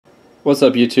What's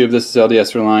up, YouTube? This is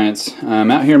LDS Reliance.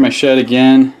 I'm out here in my shed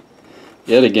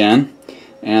yet again,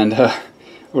 and today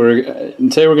we're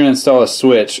going to install a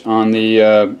switch on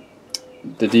the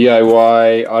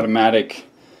DIY automatic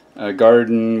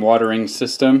garden watering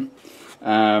system.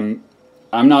 I'm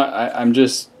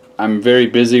very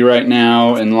busy right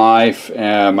now in life.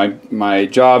 My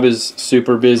job is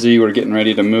super busy. We're getting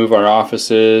ready to move our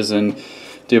offices and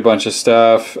do a bunch of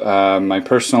stuff. My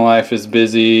personal life is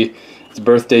busy. It's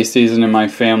birthday season in my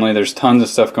family. There's tons of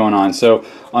stuff going on. So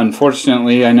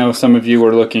unfortunately, I know some of you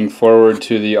were looking forward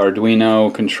to the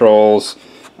Arduino controls,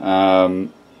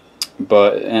 and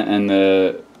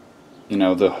the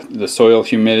the soil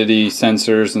humidity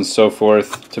sensors and so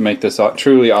forth to make this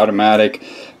truly automatic.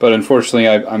 But unfortunately,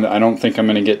 I don't think I'm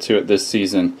going to get to it this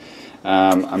season.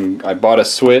 I bought a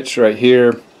switch right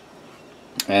here,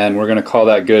 and we're going to call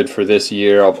that good for this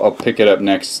year. I'll pick it up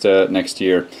next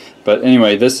year. But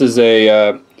anyway, this is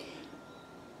the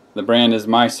brand is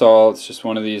Mysol. It's just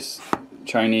one of these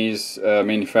Chinese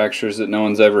manufacturers that no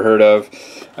one's ever heard of.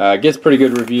 Gets pretty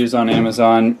good reviews on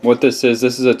Amazon. What this is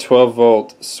a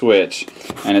 12-volt switch,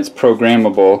 and it's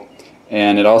programmable,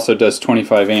 and it also does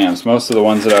 25 amps. Most of the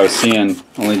ones that I was seeing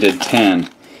only did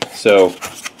 10. So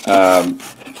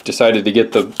decided to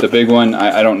get the big one.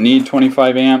 I don't need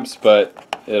 25 amps,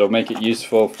 but it'll make it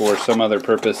useful for some other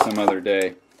purpose some other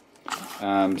day.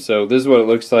 So this is what it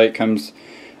looks like. Comes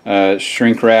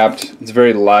shrink wrapped. It's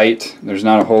very light. There's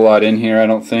not a whole lot in here, I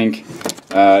don't think.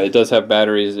 It does have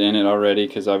batteries in it already,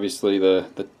 because obviously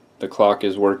the clock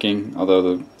is working, although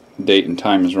the date and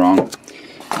time is wrong.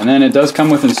 And then it does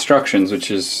come with instructions, which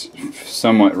is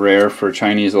somewhat rare for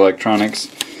Chinese electronics.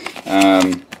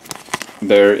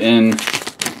 They're in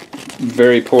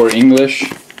very poor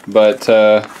English, but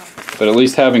at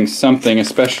least having something,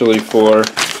 especially for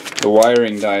the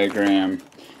wiring diagram.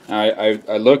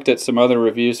 I looked at some other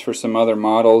reviews for some other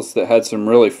models that had some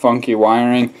really funky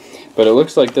wiring, but it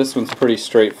looks like this one's pretty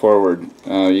straightforward.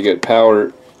 You get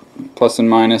power, plus and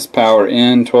minus power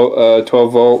in, 12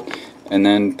 volt, and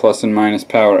then plus and minus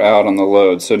power out on the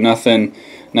load. So nothing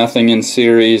in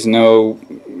series, no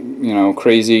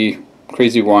crazy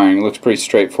wiring. It looks pretty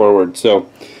straightforward. So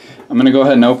I'm going to go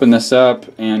ahead and open this up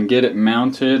and get it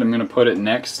mounted. I'm going to put it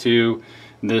next to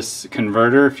this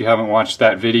converter. If you haven't watched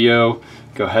that video,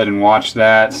 go ahead and watch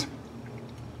that.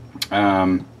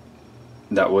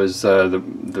 That was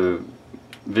the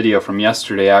video from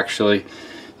yesterday, actually.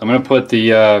 I'm going to put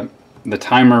the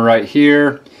timer right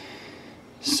here,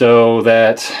 so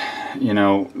that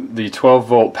the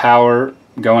 12-volt power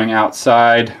going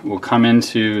outside will come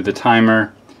into the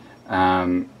timer,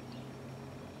 the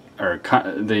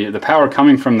power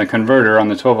coming from the converter on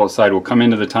the 12-volt side will come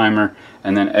into the timer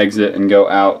and then exit and go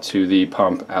out to the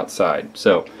pump outside.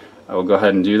 So I will go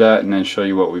ahead and do that and then show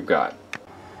you what we've got.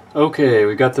 Okay,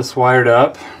 we got this wired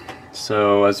up.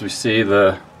 So as we see,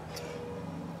 we've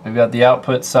got the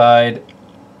output side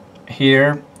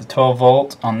here, the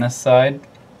 12-volt on this side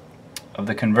of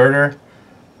the converter,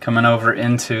 coming over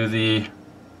into the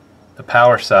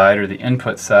power side, or the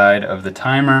input side of the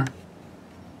timer.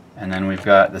 And then we've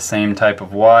got the same type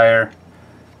of wire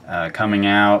coming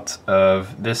out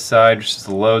of this side, which is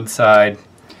the load side,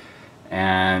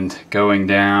 and going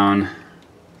down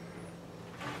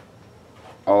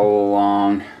all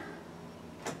along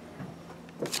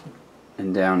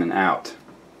and down and out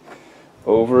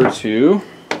over to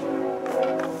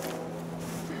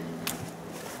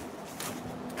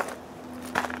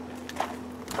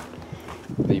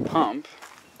the pump.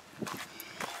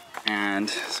 And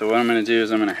so what I'm going to do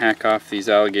is I'm going to hack off these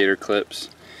alligator clips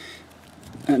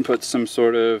and put some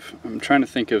sort of, I'm trying to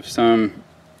think of some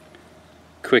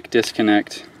quick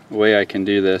disconnect way I can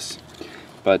do this,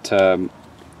 but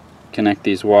connect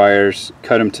these wires,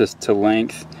 cut them to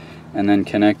length, and then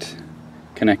connect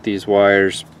these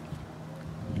wires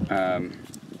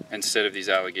instead of these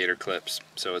alligator clips,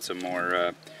 so it's a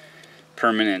more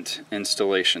permanent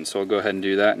installation. So I'll go ahead and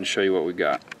do that and show you what we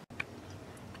got.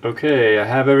 Okay, I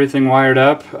have everything wired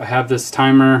up. I have this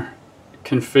timer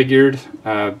configured.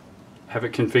 Have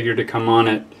it configured to come on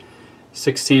at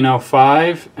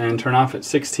 16:05 and turn off at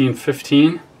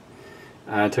 16:15.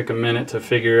 It took a minute to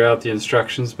figure out the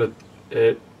instructions, but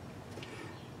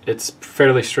it's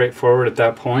fairly straightforward at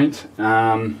that point.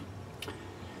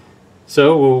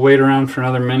 So we'll wait around for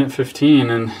another minute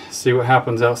 15 and see what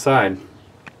happens outside.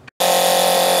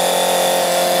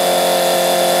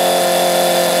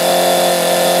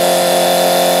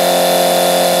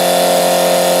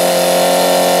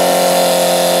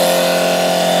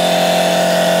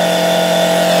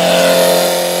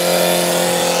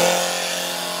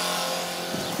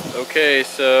 Okay,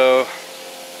 so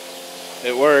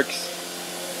it worked.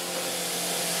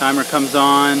 works. Timer comes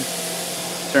on,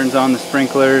 turns on the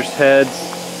sprinklers heads,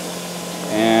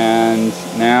 and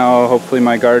now hopefully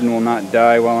my garden will not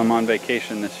die while I'm on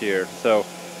vacation this year. So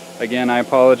again, I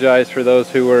apologize for those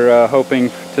who were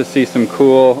hoping to see some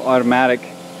cool automatic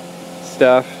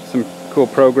stuff, some cool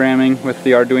programming with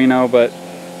the Arduino, but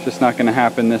it's just not going to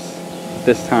happen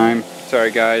this time. Sorry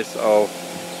guys, I'll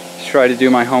try to do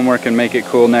my homework and make it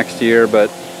cool next year, but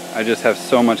I just have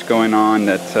so much going on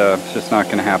that it's just not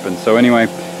going to happen. So anyway,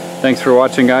 thanks for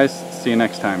watching guys. See you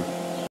next time.